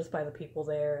 like, but just by the people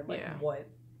there and, like, what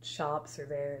shops are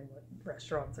there and what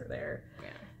restaurants are there.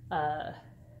 Yeah.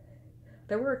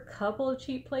 There were a couple of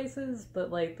cheap places,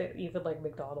 but, like, even, like,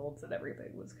 McDonald's and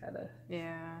everything was kind of...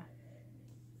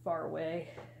 far away.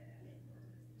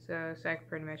 So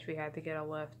pretty much we had to get a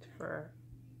lift for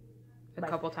a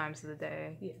couple times of the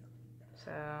day. Yeah.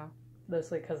 So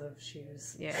mostly because of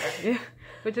shoes. Yeah.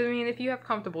 Which, I mean, if you have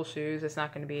comfortable shoes, it's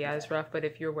not going to be as rough. But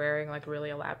if you're wearing like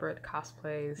really elaborate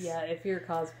cosplays, if you're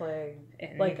cosplaying,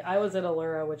 like I was in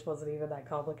Allura, which wasn't even that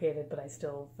complicated, but I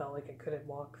still felt like I couldn't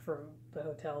walk from the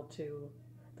hotel to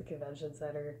the convention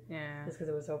center. Yeah. Just because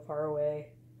it was so far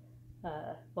away.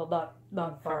 Well,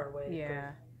 not far away.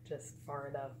 Yeah. Just far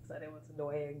enough that it was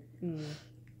annoying.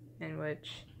 In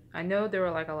which I know there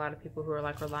were like a lot of people who were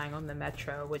like relying on the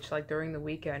metro, which like during the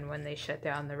weekend when they shut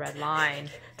down the red line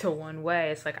to one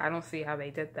way, it's like I don't see how they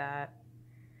did that.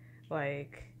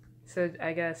 Like, so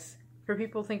I guess for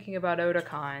people thinking about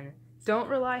Otakon, don't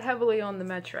rely heavily on the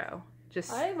metro.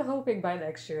 I'm hoping by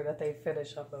next year that they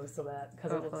finish up most of that,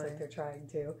 because it looks like they're trying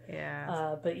to.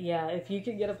 Yeah. But yeah, if you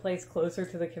can get a place closer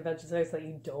to the convention center so that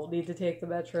you don't need to take the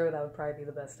metro, that would probably be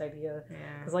the best idea. Yeah.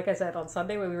 Because like I said, on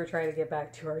Sunday when we were trying to get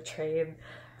back to our train,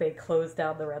 they closed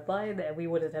down the red line, and we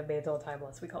wouldn't have made it on time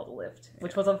unless we called a Lyft,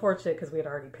 which was unfortunate because we had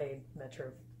already paid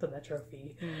the metro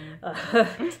fee.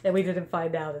 And we didn't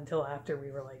find out until after we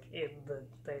were like in the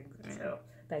thing. So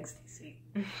thanks, DC.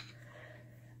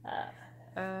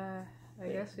 I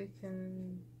guess we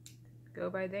can go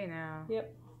by day now.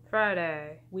 Yep.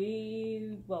 Friday.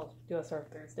 Do us start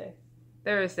Thursday.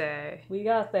 Thursday. We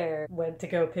got there, went to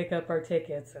go pick up our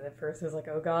tickets, and at first it was like,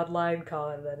 oh god, line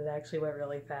con, and then it actually went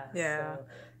really fast. Yeah. So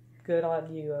good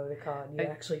on you, Otakon. You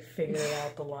actually figured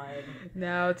out the line.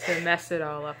 No, to mess it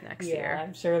all up next year. Yeah,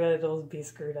 I'm sure that it'll be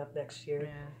screwed up next year.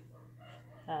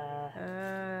 Yeah.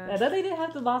 And then they didn't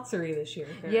have the Matsuri this year.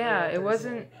 Yeah, it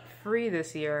wasn't free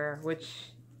this year,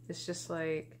 which is just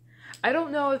like... I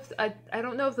don't know if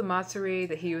the Matsuri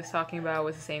that he was talking about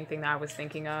was the same thing that I was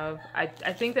thinking of. I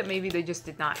think that maybe they just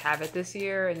did not have it this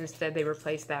year, and instead they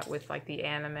replaced that with like the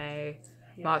anime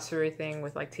Matsuri thing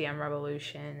with like TM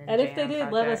Revolution. And if they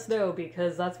did, let us know,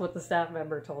 because that's what the staff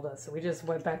member told us. So we just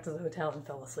went back to the hotel and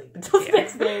fell asleep until the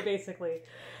next day, basically.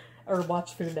 Or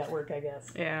watched Food Network, I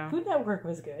guess. Yeah. Food Network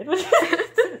was good.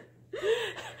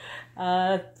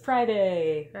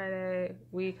 Friday.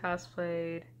 We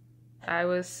cosplayed. I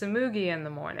was Samugi in the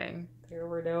morning. There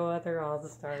were no other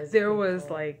All-Stars. There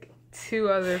was like 2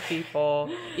 other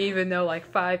people, even though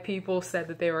like 5 people said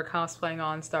that they were cosplaying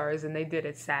On Stars, and they did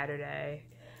it Saturday.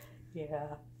 Yeah.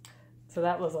 So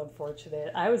that was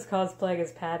unfortunate. I was cosplaying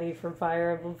as Patty from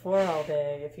Fire Emblem 4 all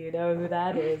day. If you know who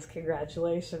that is,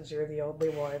 congratulations, you're the only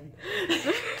one.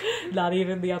 Not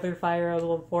even the other Fire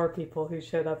Emblem 4 people who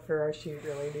showed up for our shoot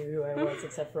really knew who I was,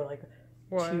 except for like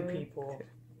 2 people.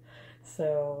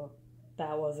 So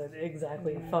that wasn't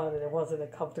exactly fun, and it wasn't a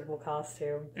comfortable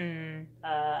costume.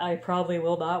 I probably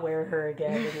will not wear her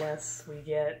again unless we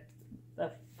get a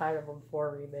Fire Emblem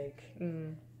 4 remake.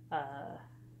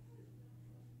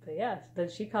 But yeah, then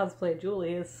she cosplayed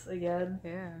Julius again.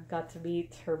 Yeah. Got to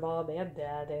meet her mom and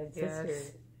dad and sister.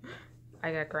 Yes.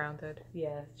 I got grounded.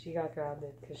 Yeah, she got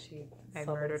grounded because I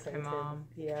murdered my mom.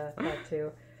 Yeah, that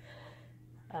too.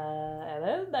 And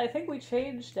then I think we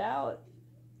changed out.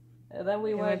 And then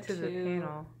we went to the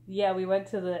panel. Yeah, we went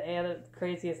to the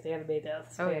craziest anime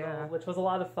deaths panel, which was a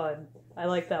lot of fun. I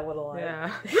like that one a lot.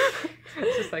 Yeah.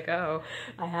 It's just like, oh.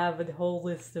 I have a whole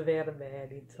list of anime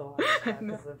I need to watch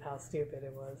because of how stupid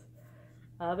it was.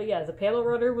 But yeah, the panel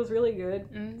runner was really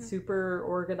good. Super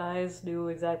organized, knew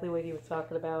exactly what he was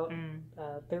talking about.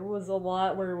 There was a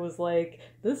lot where it was like,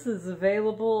 this is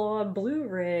available on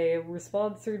Blu-ray. We're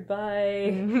sponsored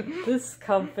by this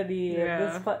company.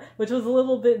 And this which was a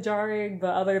little bit jarring,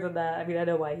 but other than that, I mean, I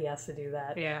know why he has to do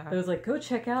that. Yeah. It was like, go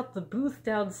check out the booth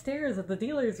downstairs at the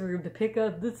dealer's room to pick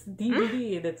up this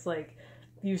DVD. And it's like,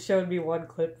 you showed me one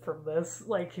clip from this.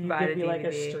 Like, can you give me like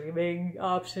a streaming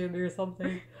option or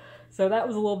something? So that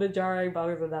was a little bit jarring, but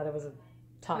other than that, it was a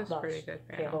top-notch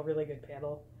panel, really good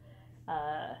panel.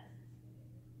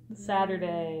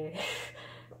 Saturday.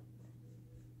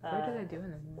 What did I do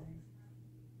in the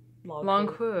morning?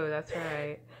 Lonku, that's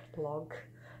right. Lonk.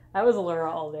 I was Allura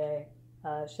all day.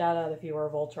 Shout out if you are a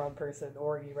Voltron person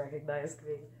or you recognized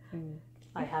me.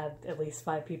 I had at least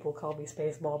 5 people call me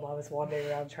Space Mom. I was wandering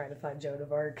around trying to find Joan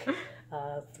of Arc.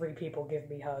 3 people give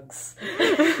me hugs.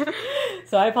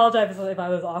 So I apologize if I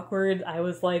was awkward. I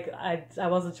was like, I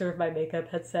wasn't sure if my makeup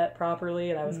had set properly,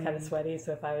 and I was kind of sweaty,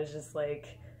 so if I was just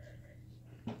like,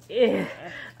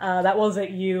 that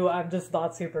wasn't you. I'm just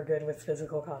not super good with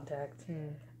physical contact.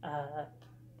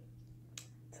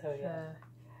 So yeah.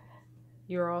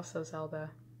 You're also Zelda.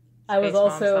 I was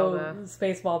also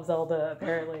Space Mom Zelda,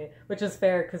 apparently, which is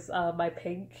fair because my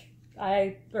pink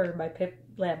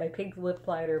lip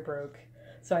liner broke,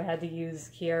 so I had to use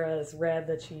Kierra's red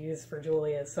that she used for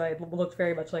Julius. So I looked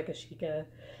very much like Ashika,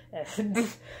 and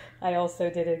I also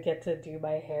didn't get to do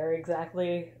my hair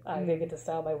exactly. I didn't get to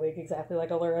style my wig exactly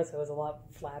like Allura, so it was a lot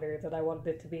flatter than I wanted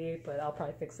it to be. But I'll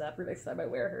probably fix that for next time I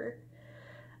wear her.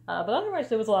 But otherwise,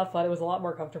 it was a lot of fun. It was a lot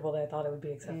more comfortable than I thought it would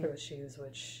be, except for the shoes,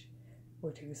 which were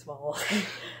too small,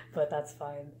 but that's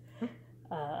fine.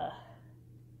 I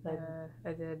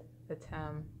did the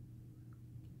TAM.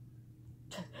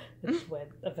 Which went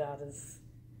about as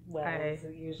well as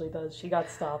it usually does. She got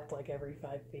stopped like every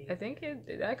 5 feet. I think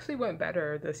it actually went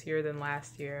better this year than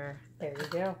last year. There you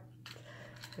go.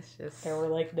 It's just... There were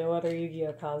like no other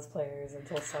Yu-Gi-Oh cosplayers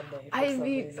until Sunday for some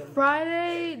reason.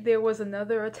 Friday there was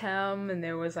another Atem, and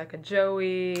there was like a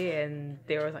Joey, and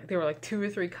there were like 2 or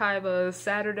 3 Kaibas.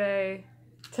 Saturday,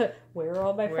 where are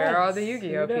all my friends? Where are all the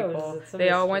Yu-Gi-Oh people? They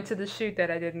all went to the shoot that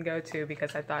I didn't go to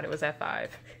because I thought it was at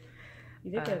 5.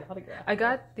 You did get an autograph. I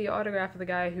got the autograph of the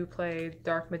guy who played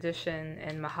Dark Magician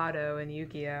and Mahado in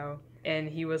Yu-Gi-Oh, and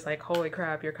he was like, "Holy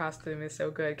crap, your costume is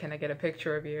so good. Can I get a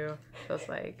picture of you?" So I was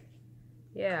like,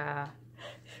 yeah.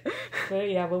 But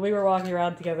yeah, when we were walking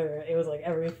around together, it was like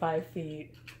every 5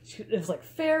 feet. It was like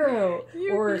Pharaoh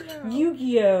or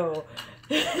Yu-Gi-Oh,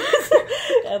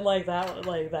 and like that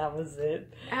was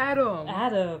it.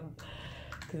 Adam,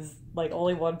 because like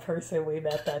only one person we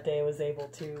met that day was able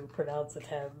to pronounce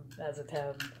Atem as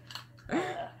Atem.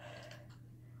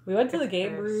 We went to the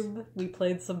game room. We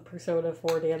played some Persona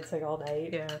 4 dancing all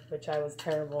night, which I was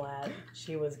terrible at.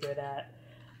 She was good at.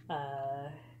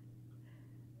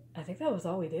 I think that was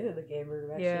all we did in the game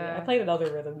room, actually. Yeah. I played another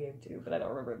rhythm game, too, but I don't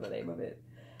remember the name of it.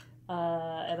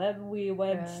 And then we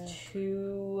went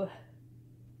to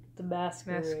the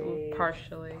Masquerade.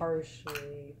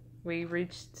 Partially. We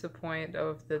reached the point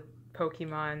of the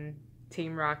Pokemon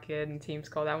Team Rocket and Team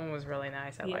Skull. That one was really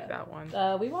nice. I like that one.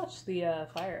 We watched the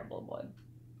Fire Emblem one.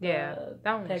 Yeah,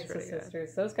 that one was really Sisters. good.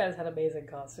 Those guys had amazing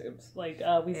costumes. Like,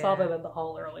 we saw them in the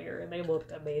hall earlier, and they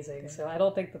looked amazing. So I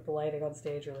don't think that the lighting on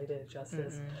stage really did it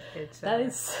justice. That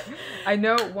is... I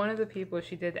know one of the people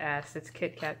she did ask, it's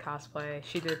Kit Kat Cosplay.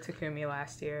 She did Takumi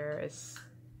last year.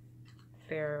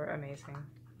 They're amazing.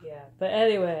 Yeah, but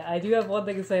anyway, I do have one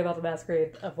thing to say about the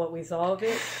Masquerade of what we saw of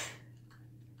it.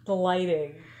 The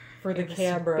lighting for the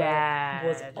camera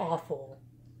was awful.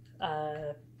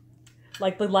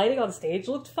 Like, the lighting on stage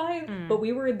looked fine, but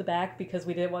we were in the back because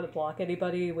we didn't want to block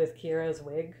anybody with Kira's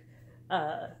wig.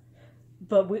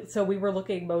 So we were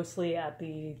looking mostly at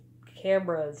the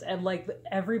cameras, and like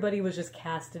everybody was just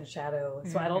cast in shadow.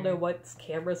 So I don't know what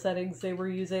camera settings they were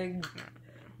using,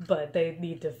 but they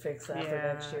need to fix that for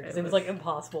next year, because it was like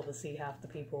impossible to see half the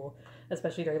people,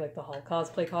 especially during like the Hall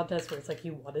cosplay contest where it's like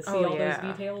you want to see all those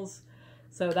details.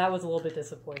 So that was a little bit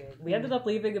disappointing. We ended up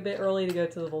leaving a bit early to go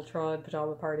to the Voltron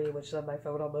pajama party, which then my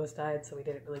phone almost died, so we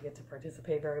didn't really get to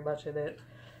participate very much in it.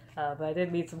 But I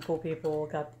did meet some cool people,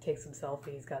 got to take some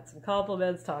selfies, got some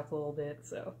compliments, talked a little bit,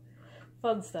 so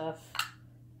fun stuff.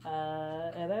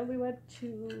 And then we went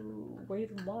to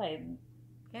wait in line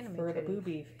for the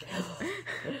booby.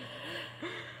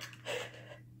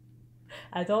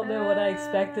 I don't know what I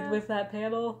expected with that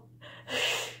panel.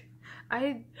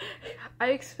 I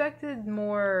expected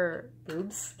more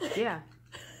boobs. Yeah.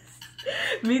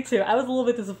 Me too. I was a little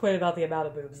bit disappointed about the amount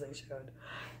of boobs they showed.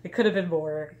 It could have been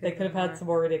more. They could have had some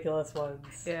more ridiculous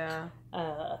ones. Yeah.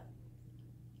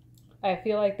 I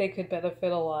feel like they could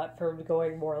benefit a lot from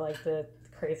going more like the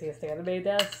craziest anime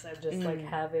deaths and just like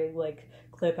having like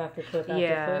clip after clip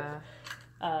after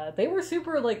clip. They were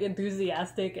super like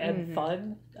enthusiastic and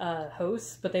fun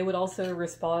hosts, but they would also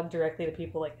respond directly to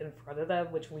people like in front of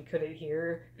them, which we couldn't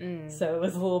hear. So it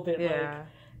was a little bit like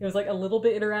it was like a little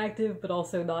bit interactive, but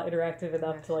also not interactive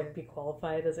enough to like be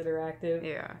qualified as interactive.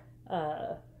 Yeah.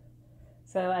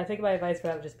 So I think my advice for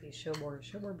that would just be show more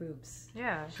boobs.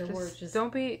 Yeah. Show more. Just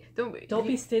don't be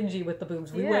stingy with the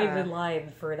boobs. We waited in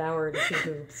line for an hour to see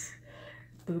boobs.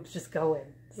 Boobs just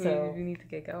going. So we need to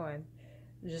get going.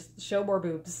 Just show more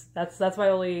boobs. That's my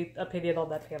only opinion on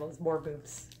that panel is more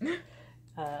boobs.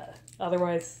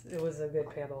 Otherwise, it was a good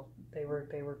panel. They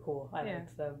were cool. I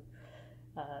liked them.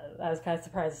 I was kind of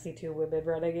surprised to see 2 women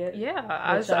running it. Yeah,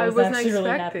 I wasn't expecting. Really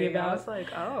happy about. I was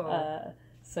like, oh.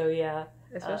 So yeah,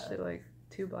 especially like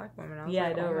 2 black women. I was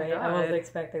I know, right? I wasn't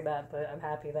expecting that, but I'm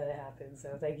happy that it happened.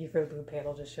 So thank you for the boob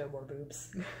panel. Just show more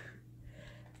boobs.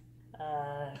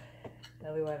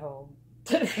 Then we went home.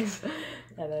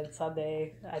 And then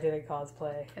Sunday, I didn't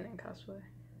cosplay.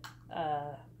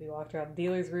 We walked around the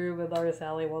dealer's room in Artist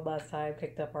Alley one last time,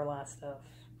 picked up our last stuff.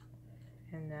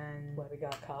 And then when we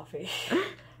got coffee,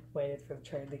 waited for the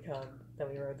train to come. Then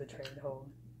we rode the train home.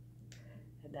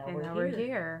 And now we're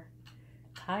here.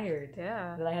 Tired.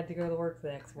 Yeah. Then I had to go to work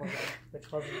the next morning, which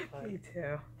wasn't fun. Me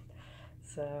too.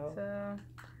 So,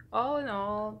 all in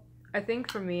all, I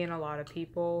think for me and a lot of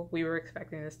people, we were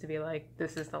expecting this to be like,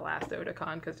 this is the last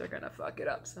Otakon because they're going to fuck it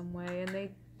up some way, and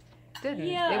they didn't.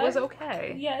 Yeah, it was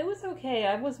okay. Yeah, it was okay.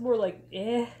 I was more like,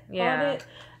 on it,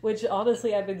 which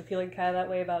honestly I've been feeling kind of that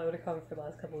way about Otakon for the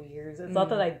last couple of years. It's not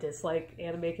that I dislike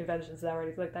anime conventions now or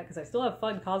anything like that, because I still have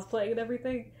fun cosplaying and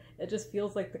everything. It just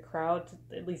feels like the crowd,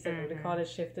 at least at Otakon,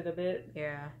 has shifted a bit.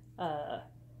 Yeah.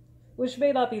 Which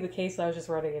may not be the case. I was just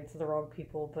running into the wrong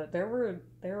people, but there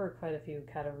were quite a few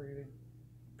kind of rude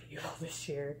people this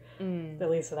year, at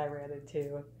least that I ran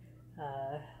into.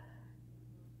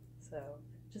 So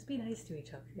just be nice to each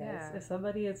other, guys. Yeah. If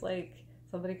somebody is like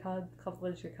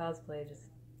compliments your cosplay, just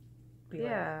be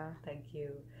like, thank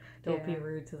you. Don't be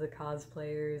rude to the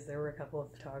cosplayers. There were a couple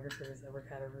of photographers that were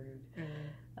kind of rude.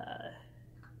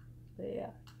 But yeah.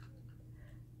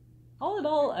 All in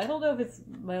all, I don't know if it's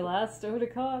my last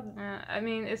Otakon. I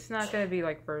mean, it's not going to be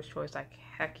like first choice, like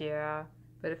heck yeah.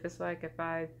 But if it's like, if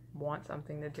I want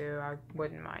something to do, I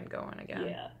wouldn't mind going again.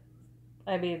 Yeah.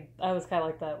 I mean, I was kind of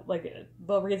like that. Like,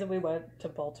 the reason we went to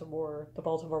Baltimore, the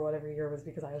Baltimore one every year, was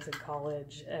because I was in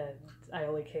college and I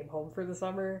only came home for the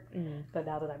summer. But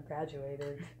now that I'm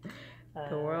graduated,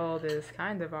 the world is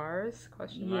kind of ours, ?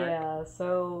 Yeah,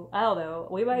 so, I don't know.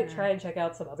 We might try and check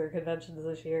out some other conventions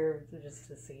this year just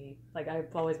to see. Like,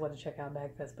 I've always wanted to check out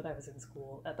MagFest, but I was in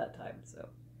school at that time, so.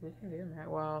 We can do that.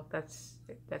 Well, that's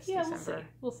December.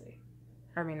 We'll see.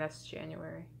 I mean, that's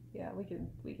January. Yeah, we can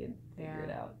figure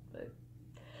it out,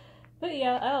 But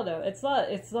yeah, I don't know. It's not,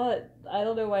 I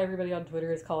don't know why everybody on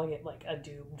Twitter is calling it like a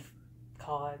doomed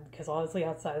con, because honestly,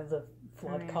 outside of the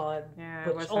Flood Con,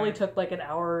 which only took like an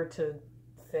hour to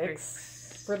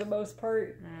fix for the most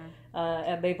part,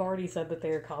 and they've already said that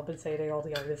they're compensating all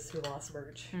the artists who lost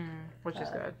merch. Which is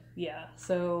good. Yeah,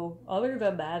 so other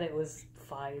than that, it was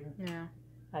fine. Yeah.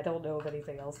 I don't know of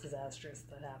anything else disastrous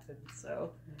that happened,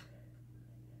 so.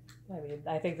 I mean,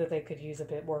 I think that they could use a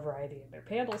bit more variety in their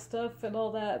panel stuff and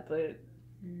all that, but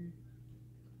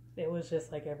it was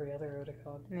just like every other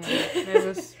Otakon. Yeah, it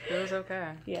was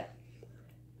okay. Yeah.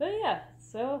 But yeah,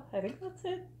 so I think that's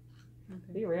it.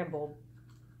 We rambled.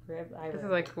 This is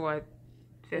like, what,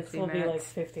 50 minutes? This will be like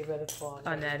 50 minutes long.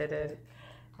 Unedited.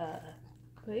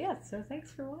 But yeah, so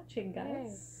thanks for watching,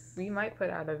 guys. We might put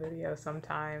out a video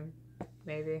sometime,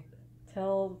 maybe.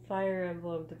 Tell Fire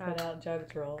Emblem to put out Jug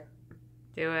Troll.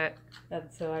 Do it. And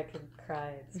so I can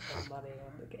cry and spend money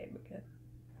on the game again.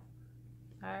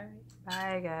 Alright.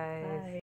 Bye, guys. Bye.